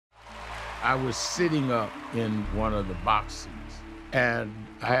I was sitting up in one of the box seats, and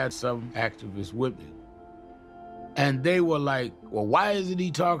I had some activists with me. And they were like, well, why isn't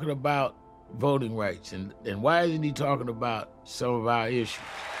he talking about voting rights? And why isn't he talking about some of our issues?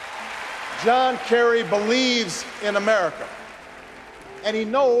 John Kerry believes in America, and he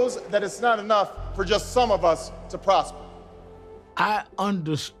knows that it's not enough for just some of us to prosper. I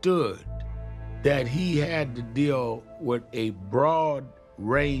understood that he had to deal with a broad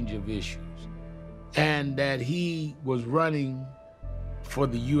range of issues, and that he was running for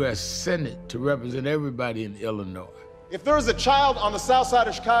the U.S. Senate to represent everybody in Illinois. If there is a child on the south side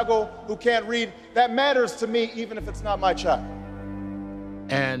of Chicago who can't read, that matters to me, even if it's not my child.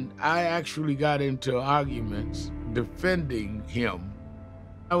 And I actually got into arguments defending him.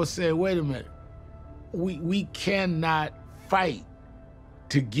 I was saying, wait a minute, we cannot fight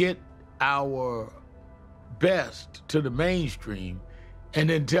to get our best to the mainstream and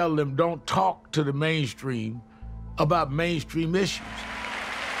then tell them don't talk to the mainstream about mainstream issues.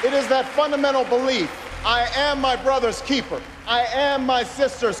 It is that fundamental belief, I am my brother's keeper, I am my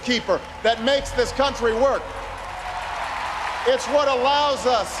sister's keeper, that makes this country work. It's what allows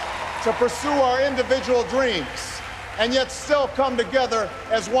us to pursue our individual dreams and yet still come together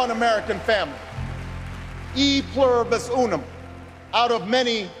as one American family. E pluribus unum, out of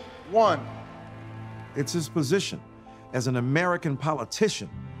many, one. It's his position. As an American politician,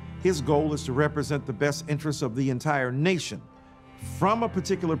 his goal is to represent the best interests of the entire nation from a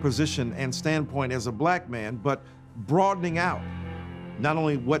particular position and standpoint as a black man, but broadening out not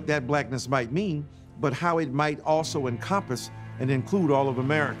only what that blackness might mean, but how it might also encompass and include all of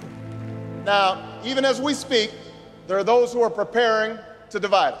America. Now, even as we speak, there are those who are preparing to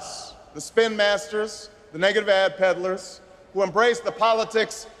divide us. The spin masters, the negative ad peddlers, who embrace the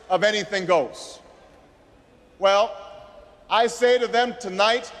politics of anything goes. Well, I say to them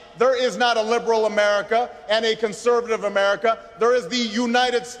tonight, there is not a liberal America and a conservative America. There is the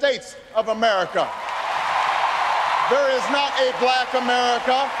United States of America. There is not a black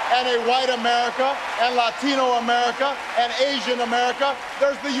America and a white America and Latino America and Asian America.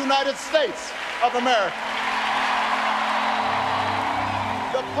 There's the United States of America.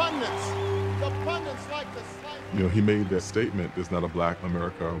 The pundits like to slight... You know, he made that statement, there's not a black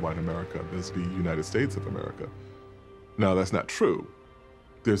America or white America, there's the United States of America. Now, that's not true.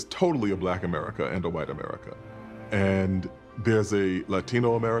 There's totally a black America and a white America. And there's a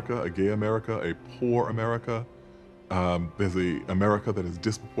Latino America, a gay America, a poor America. There's a America that is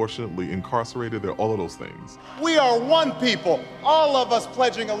disproportionately incarcerated. There are all of those things. We are one people, all of us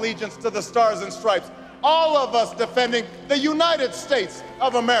pledging allegiance to the Stars and Stripes, all of us defending the United States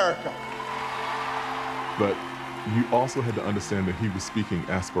of America. But you also had to understand that he was speaking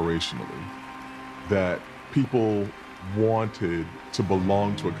aspirationally, that people wanted to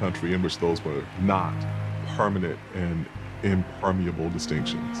belong to a country in which those were not permanent and impermeable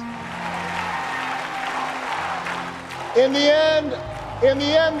distinctions. In the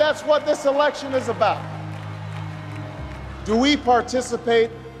end, that's what this election is about. Do we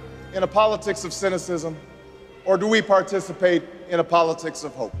participate in a politics of cynicism, or do we participate in a politics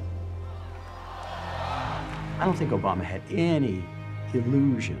of hope? I don't think Obama had any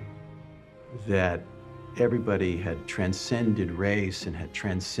illusion that everybody had transcended race and had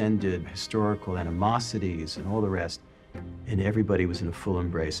transcended historical animosities and all the rest, and everybody was in a full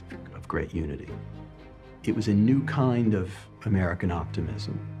embrace of great unity. It was a new kind of American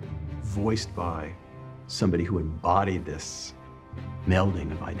optimism, voiced by somebody who embodied this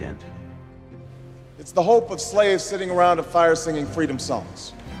melding of identity. It's the hope of slaves sitting around a fire singing freedom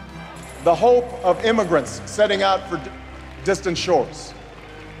songs. The hope of immigrants setting out for distant shores.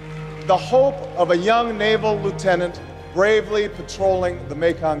 The hope of a young naval lieutenant bravely patrolling the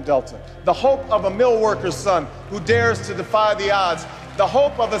Mekong Delta. The hope of a mill worker's son who dares to defy the odds. The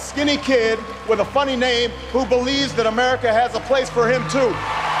hope of a skinny kid with a funny name who believes that America has a place for him too.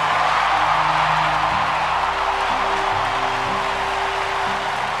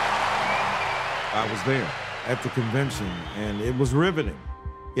 I was there at the convention, and it was riveting,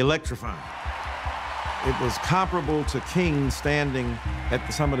 electrifying. It was comparable to King standing at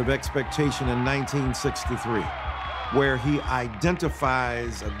the Summit of Expectation in 1963, where he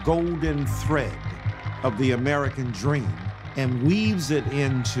identifies a golden thread of the American dream and weaves it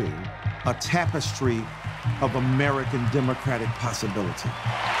into a tapestry of American democratic possibility.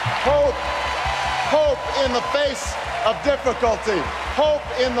 Hope, hope in the face of difficulty, hope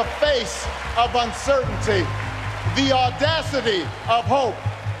in the face of uncertainty, the audacity of hope.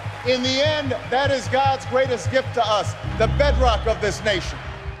 In the end, that is God's greatest gift to us, the bedrock of this nation.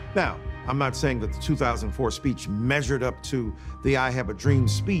 Now, I'm not saying that the 2004 speech measured up to the I Have a Dream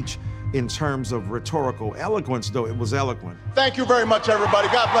speech in terms of rhetorical eloquence, though it was eloquent. Thank you very much, everybody.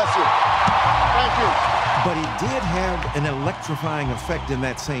 God bless you. Thank you. But he did have an electrifying effect in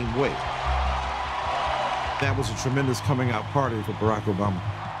that same way. That was a tremendous coming out party for Barack Obama.